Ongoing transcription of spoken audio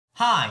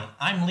Hi,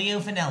 I'm Leo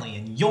Finelli,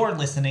 and you're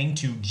listening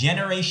to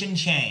Generation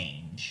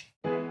Change.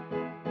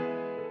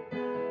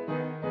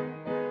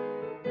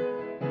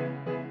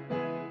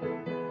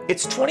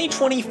 It's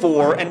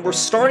 2024, and we're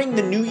starting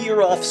the new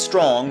year off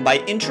strong by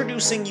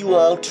introducing you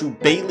all to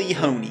Bailey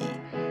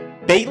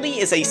Hoehne. Bailey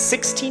is a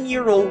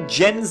 16-year-old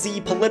Gen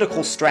Z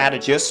political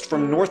strategist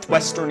from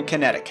northwestern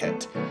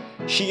Connecticut.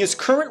 She is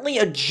currently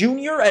a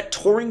junior at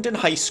Torrington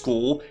High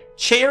School,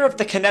 chair of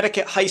the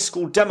Connecticut High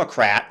School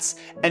Democrats,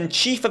 and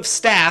chief of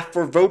staff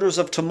for Voters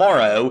of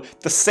Tomorrow,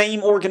 the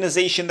same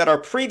organization that our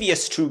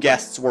previous two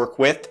guests work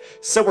with,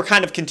 so we're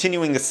kind of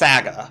continuing the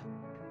saga.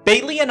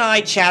 Bailey and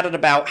I chatted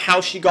about how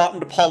she got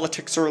into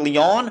politics early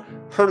on,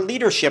 her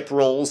leadership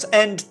roles,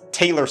 and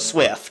Taylor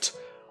Swift.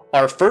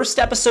 Our first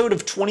episode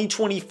of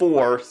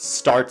 2024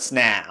 starts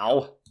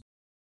now.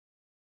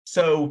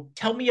 So,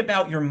 tell me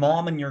about your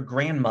mom and your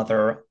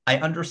grandmother. I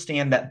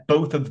understand that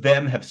both of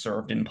them have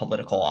served in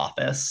political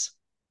office.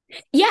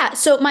 Yeah,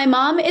 so my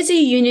mom is a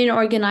union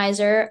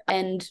organizer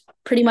and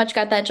pretty much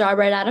got that job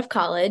right out of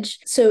college.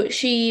 So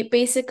she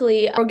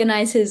basically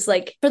organizes,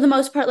 like, for the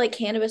most part, like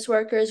cannabis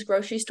workers,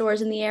 grocery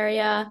stores in the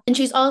area. And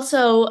she's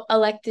also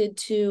elected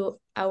to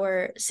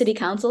our city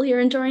council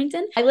here in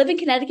Torrington. I live in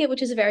Connecticut,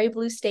 which is a very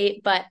blue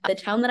state, but the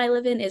town that I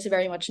live in is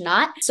very much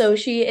not. So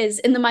she is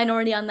in the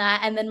minority on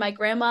that. And then my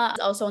grandma is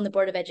also on the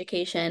Board of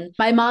Education.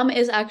 My mom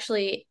is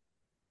actually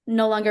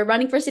no longer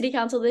running for city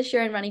council this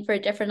year and running for a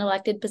different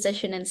elected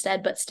position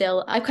instead, but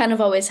still, I've kind of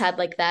always had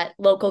like that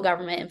local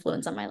government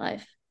influence on my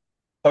life.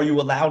 Are you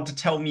allowed to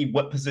tell me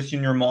what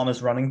position your mom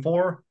is running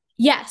for?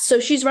 Yeah, so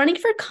she's running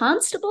for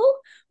constable,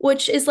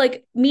 which is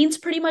like means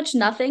pretty much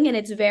nothing and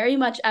it's very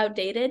much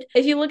outdated.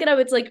 If you look it up,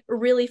 it's like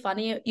really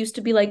funny. It used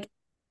to be like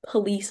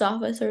police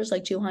officers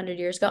like 200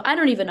 years ago. I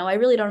don't even know. I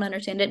really don't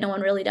understand it. No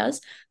one really does,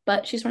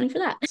 but she's running for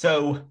that.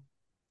 So,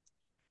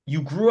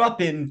 you grew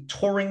up in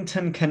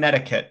Torrington,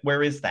 Connecticut.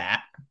 Where is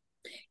that?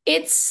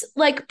 It's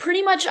like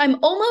pretty much, I'm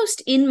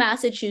almost in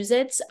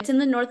Massachusetts. It's in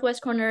the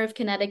northwest corner of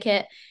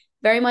Connecticut.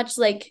 Very much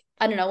like,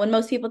 I don't know, when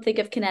most people think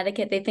of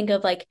Connecticut, they think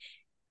of like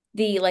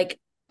the like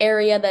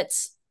area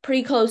that's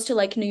pretty close to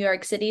like New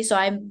York City. So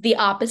I'm the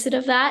opposite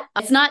of that.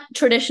 It's not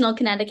traditional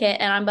Connecticut,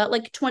 and I'm about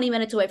like 20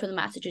 minutes away from the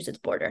Massachusetts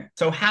border.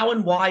 So, how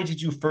and why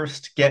did you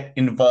first get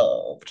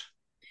involved?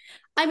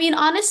 I mean,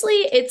 honestly,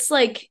 it's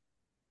like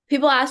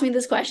people ask me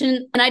this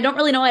question and I don't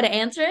really know how to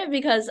answer it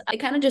because it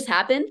kind of just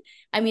happened.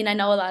 I mean, I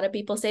know a lot of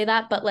people say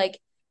that, but like,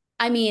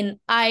 I mean,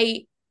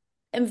 I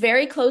am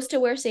very close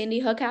to where Sandy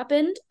Hook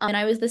happened. And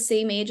I was the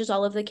same age as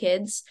all of the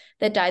kids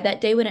that died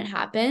that day when it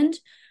happened,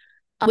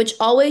 which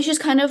always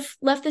just kind of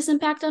left this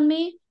impact on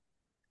me.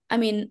 I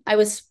mean, I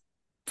was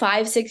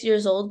 5, 6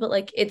 years old, but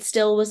like it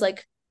still was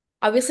like,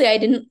 obviously I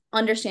didn't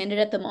understand it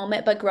at the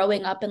moment, but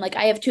growing up and like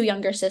I have two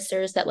younger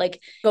sisters that like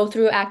go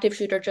through active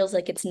shooter drills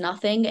like it's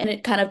nothing. And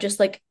it kind of just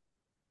like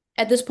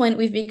at this point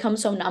we've become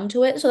so numb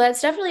to it. So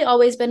that's definitely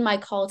always been my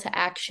call to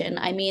action.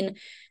 I mean,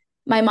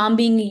 my mom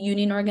being a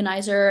union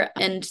organizer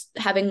and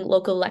having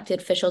local elected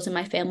officials in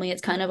my family,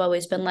 it's kind of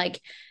always been like,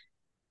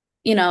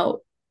 you know,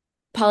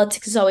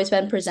 politics has always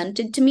been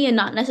presented to me and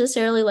not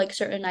necessarily like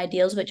certain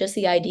ideals, but just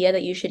the idea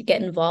that you should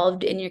get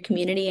involved in your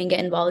community and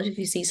get involved if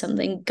you see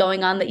something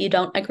going on that you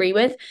don't agree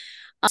with.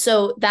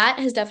 So that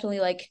has definitely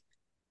like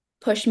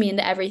pushed me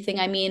into everything.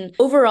 I mean,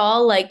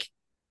 overall, like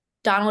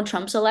Donald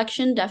Trump's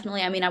election,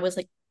 definitely, I mean, I was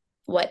like,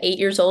 what, 8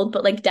 years old,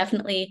 but like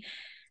definitely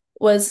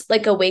was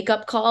like a wake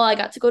up call. I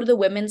got to go to the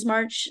Women's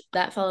March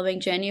that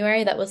following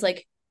January. That was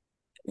like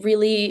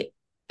really,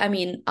 I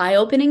mean, eye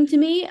opening to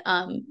me.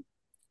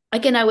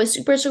 Again, I was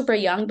super, super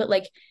young, but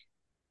like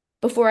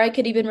before I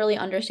could even really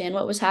understand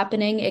what was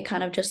happening, it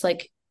kind of just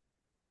like,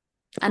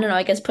 I don't know,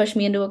 I guess pushed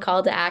me into a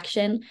call to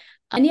action.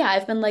 And yeah,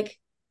 I've been like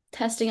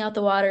testing out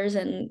the waters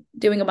and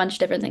doing a bunch of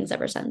different things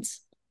ever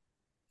since.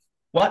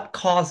 What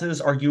causes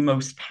are you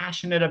most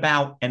passionate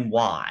about and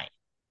why?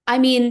 I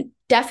mean,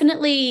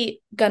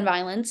 definitely gun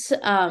violence.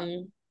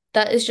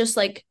 That is just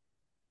like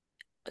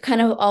kind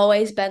of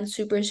always been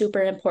super,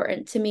 super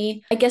important to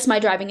me. I guess my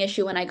driving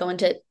issue when I go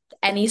into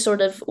any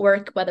sort of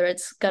work, whether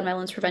it's gun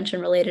violence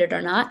prevention related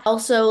or not.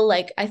 Also,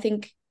 like, I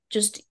think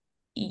just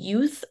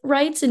youth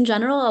rights in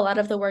general, a lot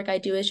of the work I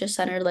do is just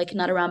centered, like,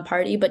 not around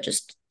party, but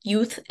just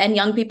youth and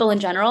young people in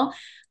general,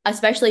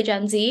 especially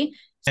Gen Z.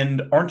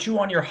 And aren't you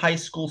on your high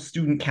school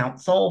student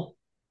council?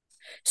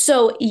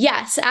 So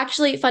yes,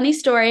 actually, funny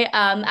story.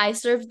 I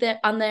served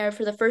on there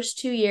for the first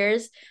 2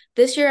 years.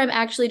 This year, I'm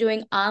actually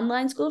doing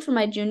online school for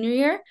my junior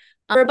year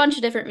for a bunch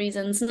of different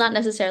reasons, not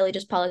necessarily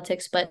just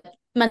politics, but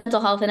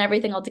mental health and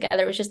everything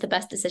altogether was just the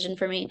best decision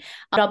for me.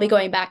 I'll be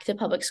going back to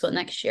public school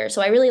next year.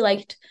 So I really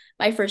liked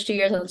my first 2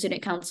 years on the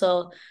student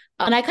council.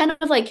 And I kind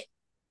of like,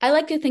 I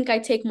like to think I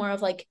take more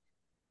of like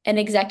an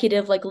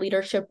executive like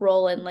leadership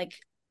role in like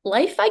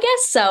life, I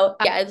guess. So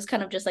yeah, it was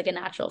kind of just like a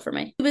natural for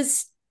me. It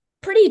was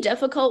pretty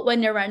difficult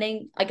when you're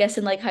running, I guess,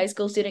 in like high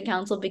school student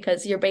council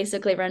because you're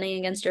basically running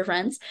against your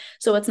friends.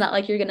 So it's not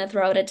like you're going to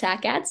throw out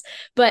attack ads.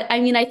 But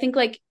I mean, I think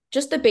like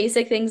just the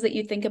basic things that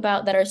you think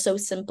about that are so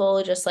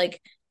simple, just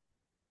like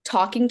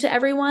talking to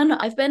everyone.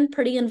 I've been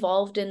pretty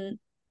involved in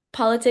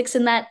politics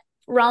in that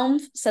realm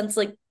since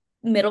like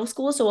middle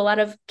school. So a lot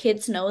of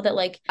kids know that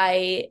like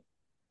I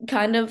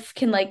kind of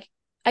can like,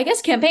 I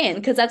guess, campaign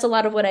because that's a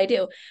lot of what I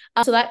do.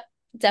 So that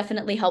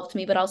definitely helped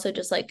me, but also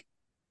just like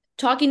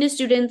talking to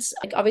students,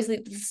 like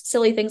obviously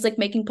silly things like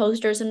making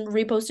posters and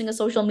reposting a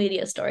social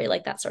media story,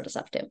 like that sort of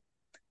stuff too.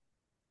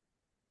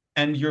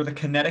 And you're the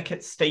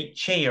Connecticut State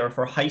Chair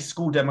for High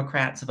School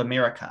Democrats of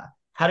America.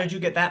 How did you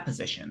get that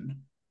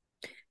position?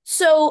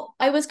 So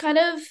I was kind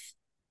of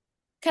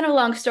a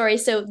long story.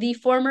 So the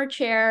former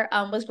chair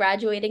was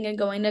graduating and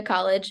going to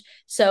college.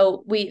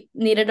 So we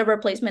needed a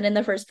replacement in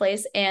the first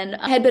place. And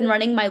I had been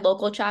running my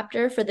local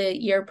chapter for the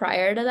year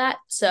prior to that.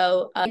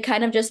 So it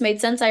kind of just made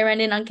sense. I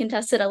ran an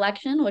uncontested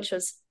election, which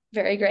was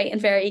very great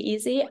and very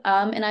easy.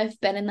 And I've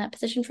been in that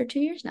position for 2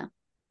 years now.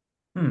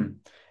 Hmm.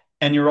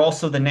 And you're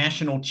also the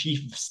National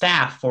Chief of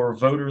Staff for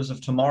Voters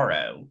of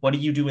Tomorrow. What do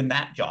you do in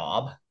that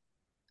job?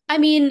 I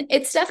mean,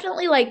 it's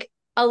definitely like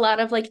a lot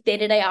of like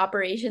day-to-day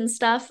operation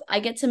stuff. I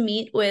get to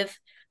meet with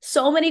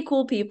so many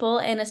cool people,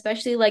 and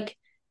especially like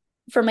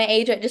for my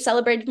age, I just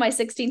celebrated my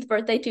 16th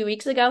birthday 2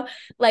 weeks ago.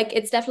 Like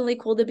it's definitely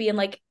cool to be in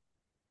like,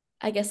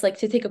 I guess like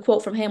to take a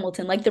quote from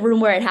Hamilton, like the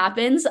room where it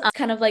happens,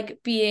 kind of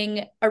like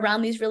being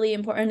around these really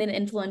important and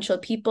influential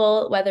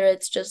people, whether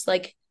it's just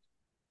like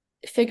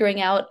figuring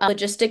out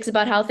logistics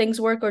about how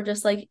things work or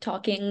just like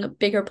talking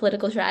bigger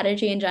political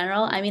strategy in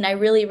general. I mean, I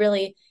really,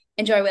 really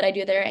enjoy what I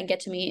do there and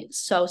get to meet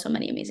so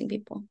many amazing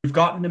people. You've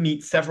gotten to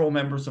meet several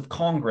members of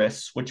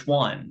Congress. Which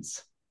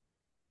ones?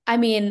 I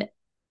mean,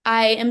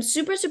 I am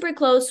super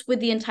close with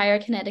the entire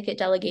Connecticut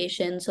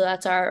delegation. So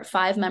that's our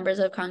 5 members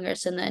of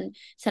Congress and then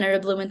Senator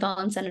Blumenthal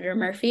and Senator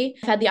Murphy.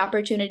 I've had the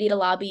opportunity to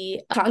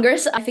lobby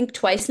Congress, I think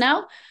twice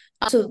now.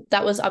 So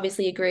that was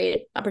obviously a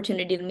great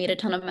opportunity to meet a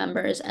ton of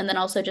members. And then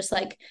also just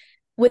like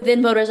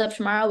within Voters of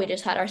Tomorrow, we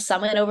just had our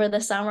summit over the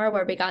summer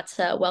where we got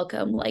to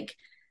welcome like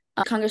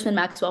Congressman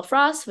Maxwell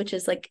Frost, which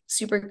is like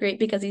super great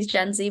because he's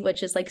Gen Z,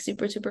 which is like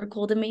super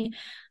cool to me.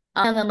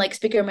 And then like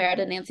Speaker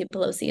Emerita Nancy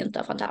Pelosi and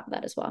stuff on top of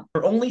that as well.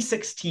 You're only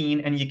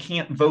 16 and you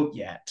can't vote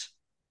yet.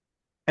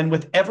 And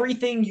with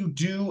everything you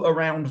do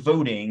around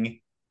voting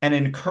and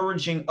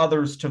encouraging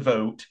others to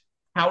vote,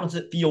 how does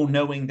it feel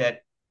knowing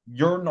that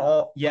you're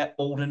not yet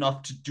old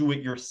enough to do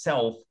it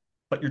yourself,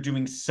 but you're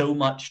doing so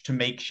much to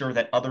make sure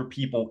that other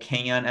people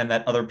can and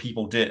that other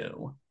people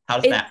do? How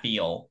does It that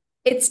feel?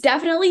 it's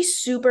definitely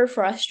super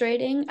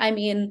frustrating. I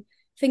mean,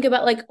 think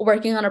about like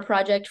working on a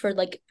project for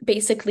like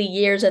basically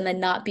years and then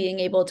not being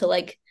able to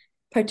like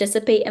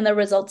participate in the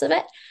results of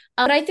it.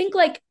 But I think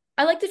like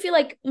I like to feel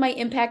like my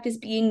impact is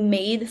being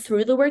made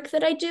through the work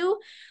that I do.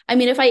 I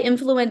mean, if I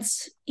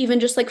influence even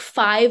just like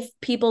 5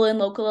 people in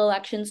local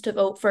elections to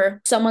vote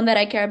for someone that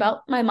I care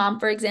about, my mom,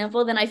 for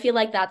example, then I feel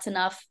like that's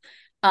enough.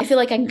 I feel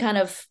like I can kind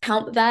of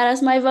count that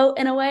as my vote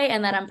in a way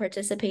and that I'm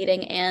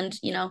participating and,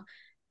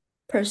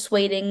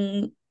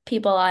 persuading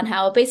people on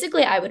how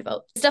basically I would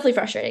vote. It's definitely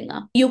frustrating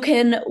though. You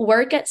can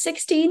work at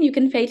 16, you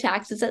can pay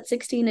taxes at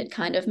 16. It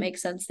kind of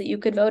makes sense that you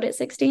could vote at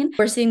 16.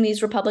 We're seeing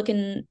these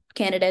Republican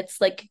candidates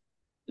like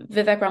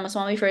Vivek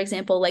Ramaswamy, for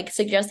example, like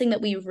suggesting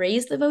that we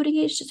raise the voting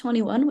age to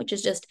 21, which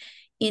is just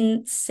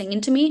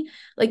insane to me.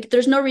 Like,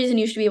 there's no reason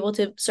you should be able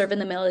to serve in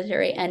the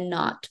military and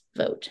not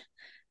vote.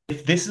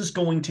 If this is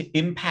going to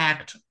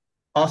impact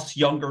us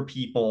younger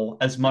people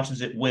as much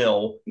as it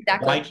will, why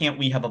Exactly. can't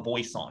we have a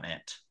voice on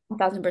it?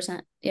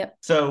 1000%. Yep.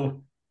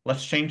 So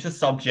let's change the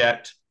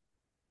subject.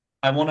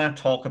 I want to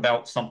talk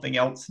about something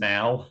else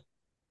now.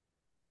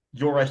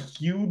 You're a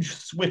huge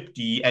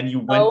Swiftie and you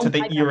went to Oh the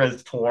my God.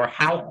 Eras tour.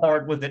 How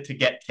hard was it to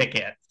get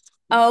tickets?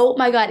 Oh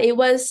my God. It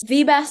was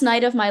the best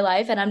night of my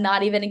life. And I'm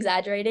not even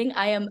exaggerating.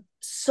 I am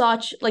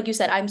such, like you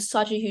said, I'm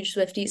such a huge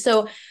Swiftie.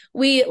 So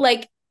we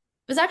like,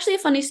 it was actually a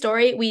funny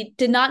story. We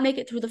did not make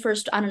it through the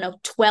first, I don't know,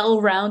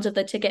 12 rounds of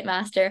the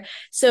Ticketmaster.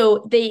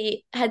 So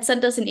they had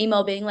sent us an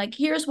email being like,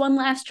 here's one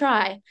last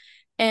try.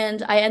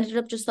 And I ended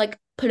up just like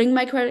putting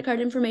my credit card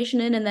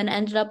information in and then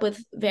ended up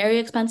with very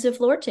expensive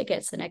floor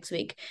tickets the next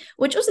week,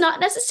 which was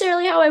not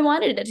necessarily how I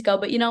wanted it to go.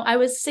 But, I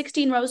was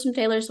 16 rows from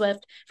Taylor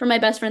Swift for my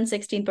best friend's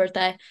 16th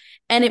birthday,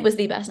 and it was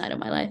the best night of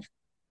my life.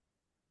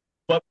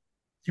 But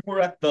you were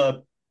at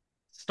the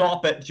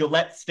stop at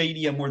Gillette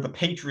Stadium where the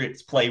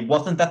Patriots play.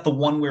 Wasn't that the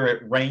one where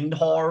it rained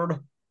hard?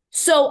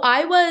 So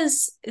I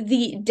was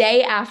the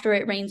day after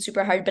it rained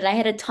super hard, but I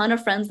had a ton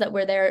of friends that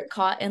were there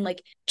caught in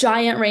like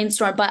giant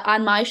rainstorm. But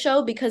on my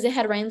show, because it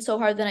had rained so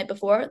hard the night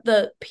before,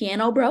 the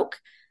piano broke.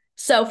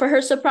 So for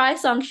her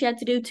surprise song, she had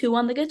to do 2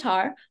 on the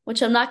guitar,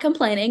 which I'm not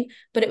complaining,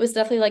 but it was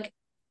definitely like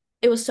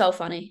it was so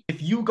funny.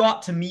 If you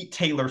got to meet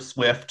Taylor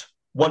Swift,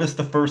 what is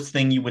the first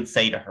thing you would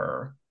say to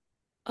her?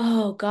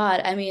 Oh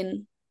God. I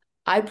mean,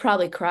 I'd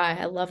probably cry.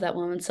 I love that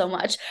woman so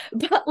much.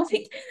 But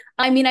like,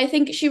 I mean, I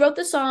think she wrote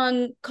the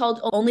song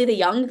called Only the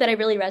Young that I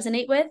really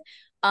resonate with.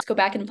 Let's go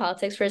back into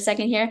politics for a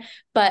second here.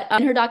 But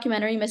in her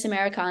documentary, Miss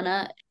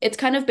Americana, it's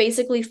kind of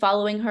basically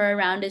following her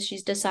around as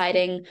she's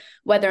deciding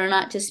whether or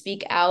not to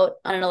speak out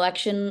on an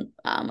election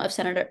of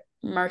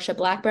Marsha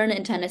Blackburn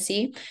in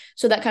Tennessee.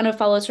 So that kind of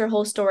follows her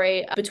whole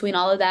story between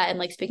all of that and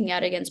like speaking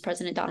out against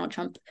President Donald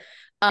Trump.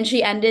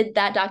 She ended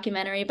that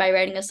documentary by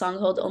writing a song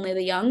called Only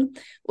the Young,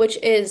 which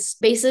is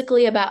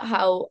basically about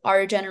how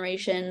our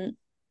generation,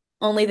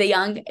 only the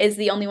young, is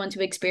the only one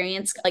to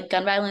experience like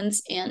gun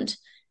violence and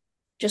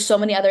just so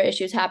many other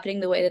issues happening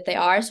the way that they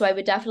are. So I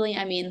would definitely,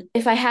 I mean,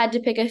 if I had to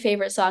pick a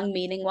favorite song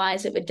meaning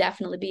wise, it would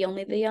definitely be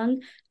Only the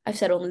Young. I've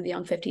said Only the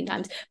Young 15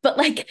 times, but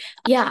like,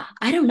 yeah,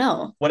 I don't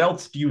know. What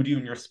else do you do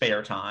in your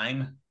spare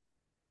time?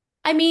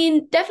 I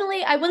mean,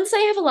 definitely, I wouldn't say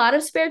I have a lot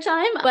of spare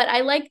time, but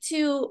I like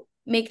to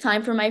make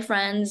time for my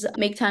friends,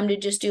 make time to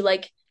just do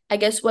like, I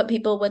guess what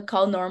people would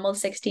call normal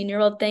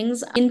 16-year-old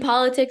things in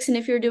politics. And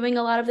if you're doing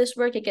a lot of this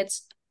work, it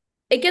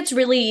gets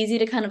really easy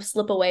to kind of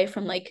slip away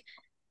from like,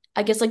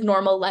 I guess like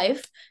normal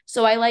life.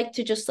 So I like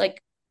to just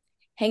like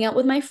hang out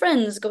with my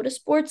friends, go to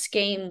sports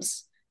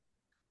games.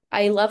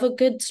 I love a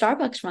good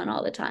Starbucks run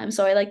all the time.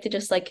 So I like to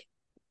just like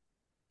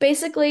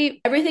basically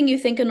everything you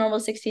think a normal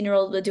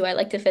 16-year-old would do, I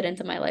like to fit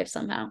into my life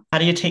somehow. How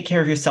do you take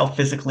care of yourself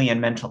physically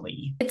and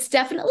mentally? It's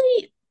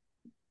definitely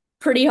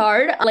pretty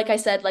hard. Like I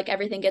said, like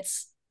everything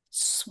gets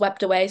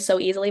swept away so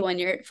easily when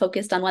you're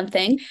focused on one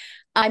thing.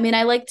 I mean,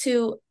 I like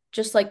to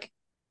just like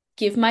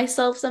give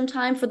myself some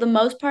time. For the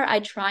most part, I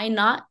try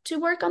not to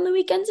work on the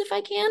weekends if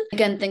I can.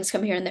 Again, things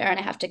come here and there and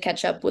I have to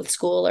catch up with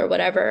school or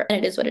whatever,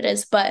 and it is what it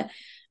is. But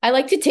I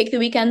like to take the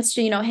weekends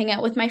to, hang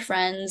out with my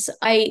friends.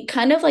 I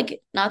kind of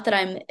like, not that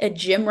I'm a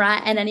gym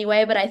rat in any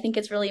way, but I think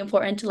it's really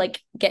important to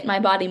like get my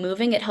body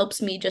moving. It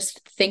helps me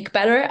just think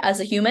better as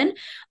a human.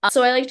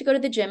 So I like to go to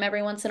the gym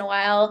every once in a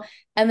while.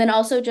 And then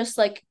also just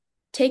like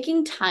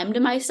taking time to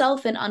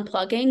myself and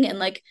unplugging and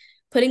like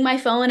putting my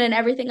phone and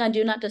everything on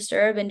do not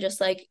disturb, and just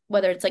like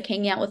whether it's like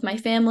hanging out with my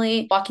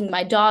family, walking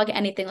my dog,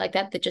 anything like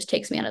that, that just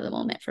takes me out of the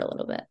moment for a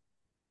little bit.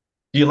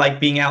 Do you like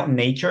being out in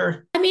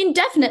nature? I mean,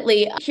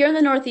 definitely. Here in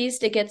the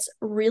Northeast, it gets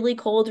really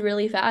cold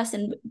really fast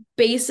and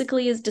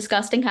basically is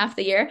disgusting half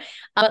the year.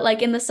 But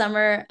like in the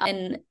summer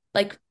and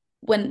like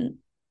when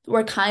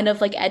we're kind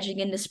of like edging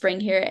into spring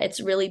here, it's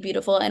really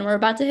beautiful. And we're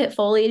about to hit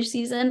foliage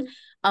season,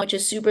 which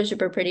is super,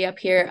 super pretty up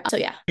here. So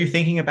yeah, Are you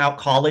thinking about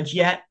college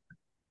yet?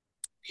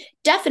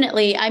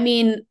 definitely. I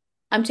mean,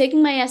 I'm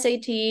taking my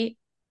SAT in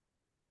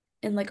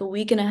like a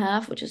week and a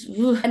half, which is,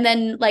 and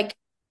then like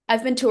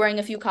I've been touring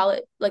a few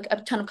college, like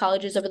a ton of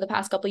colleges over the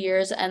past couple of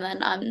years, and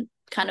then I'm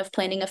kind of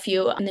planning a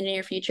few in the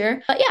near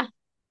future. But yeah,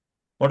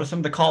 What are some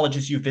of the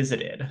colleges you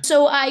visited?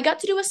 so I got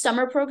to do a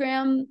summer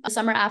program, a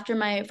summer after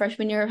my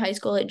freshman year of high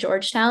school at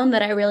Georgetown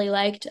that I really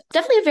liked.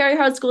 Definitely a very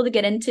hard school to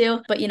get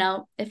into, but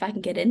if I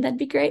can get in, that'd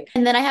be great.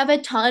 And then I have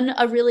a ton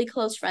of really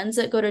close friends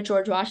that go to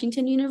George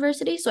Washington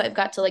University, so I've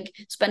got to like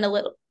spend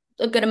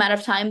a good amount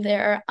of time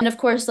there. And of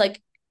course,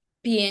 like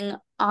being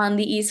on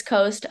the East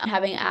Coast,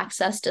 having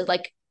access to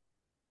like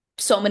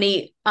so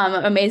many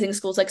amazing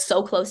schools like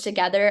so close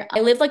together.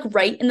 I live like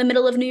right in the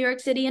middle of New York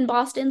City and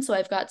Boston, so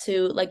I've got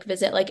to like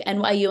visit like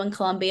NYU and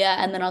Columbia,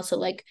 and then also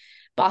like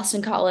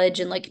Boston College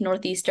and like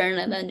Northeastern,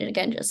 and then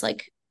again just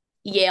like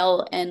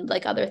Yale and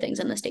like other things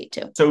in the state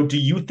too. So, do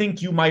you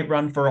think you might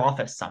run for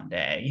office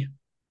someday?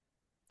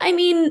 I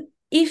mean,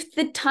 if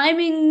the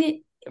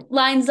timing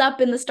lines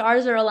up and the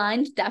stars are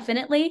aligned,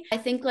 definitely. I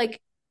think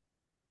like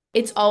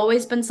it's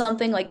always been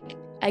something like,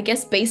 I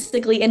guess,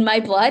 basically in my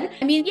blood.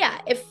 I mean,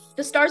 yeah, if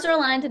the stars are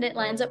aligned and it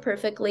lines up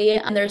perfectly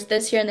and there's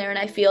this here and there and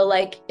I feel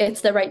like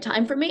it's the right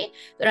time for me,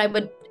 then I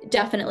would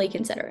definitely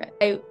consider it.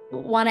 I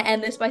want to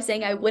end this by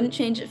saying I wouldn't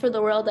change it for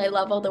the world. I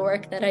love all the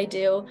work that I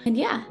do. And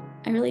yeah,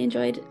 I really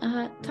enjoyed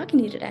talking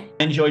to you today.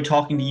 I enjoyed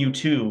talking to you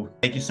too.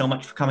 Thank you so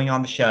much for coming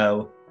on the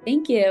show.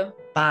 Thank you.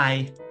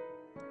 Bye.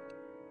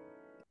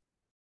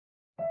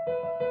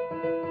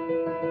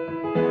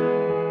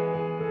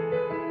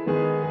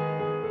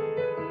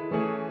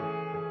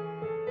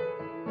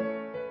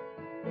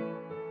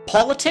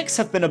 Politics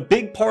have been a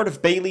big part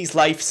of Bailey's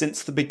life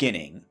since the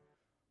beginning.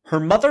 Her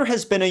mother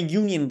has been a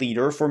union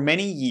leader for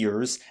many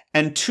years,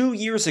 and 2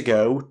 years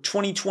ago,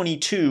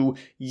 2022,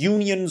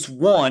 unions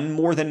won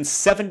more than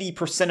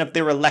 70% of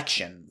their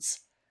elections.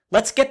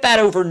 Let's get that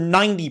over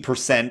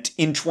 90%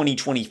 in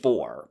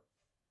 2024.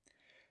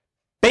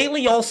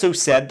 Bailey also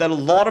said that a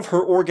lot of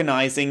her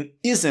organizing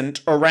isn't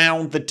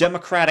around the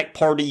Democratic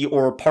Party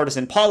or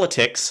partisan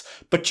politics,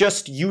 but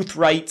just youth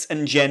rights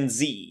and Gen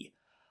Z.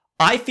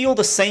 I feel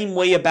the same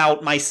way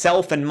about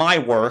myself and my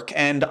work,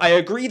 and I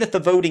agree that the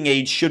voting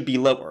age should be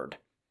lowered.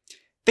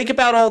 Think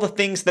about all the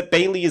things that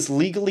Bailey is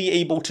legally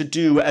able to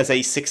do as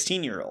a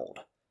 16-year-old.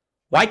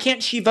 Why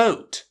can't she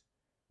vote?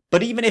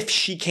 But even if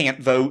she can't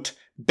vote,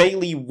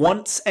 Bailey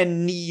wants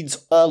and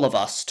needs all of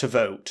us to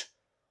vote.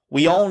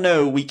 We all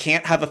know we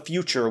can't have a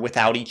future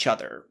without each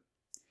other.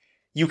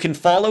 You can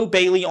follow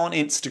Bailey on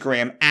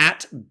Instagram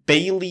at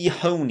Bailey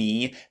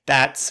Hoehne,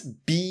 that's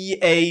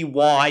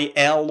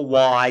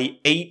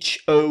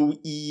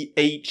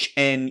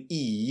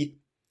BAYLYHOEHNE,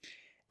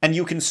 and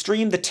you can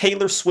stream the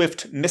Taylor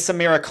Swift Miss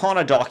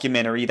Americana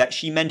documentary that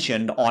she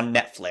mentioned on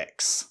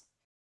Netflix.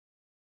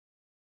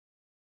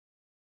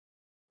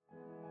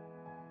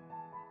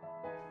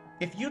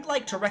 If you'd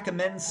like to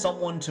recommend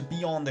someone to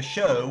be on the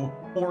show,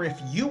 or if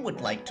you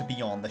would like to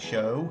be on the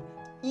show,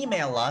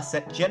 email us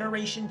at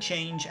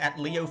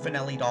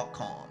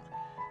generationchange@leofinelli.com.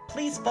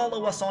 Please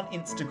follow us on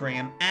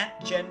Instagram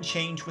at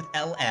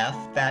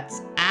GenChangeWithLF.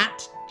 That's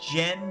at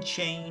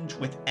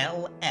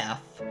GenChangeWithLF.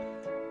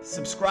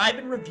 Subscribe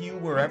and review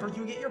wherever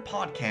you get your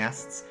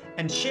podcasts,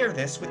 and share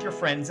this with your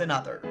friends and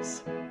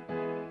others.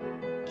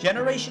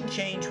 Generation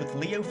Change with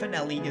Leo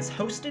Finelli is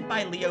hosted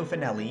by Leo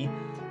Finelli,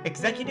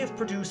 executive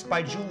produced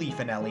by Julie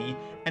Finelli,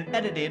 and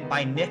edited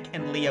by Nick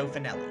and Leo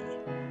Finelli.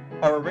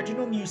 Our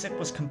original music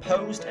was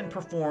composed and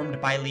performed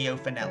by Leo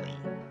Finelli.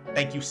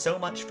 Thank you so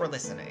much for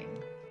listening.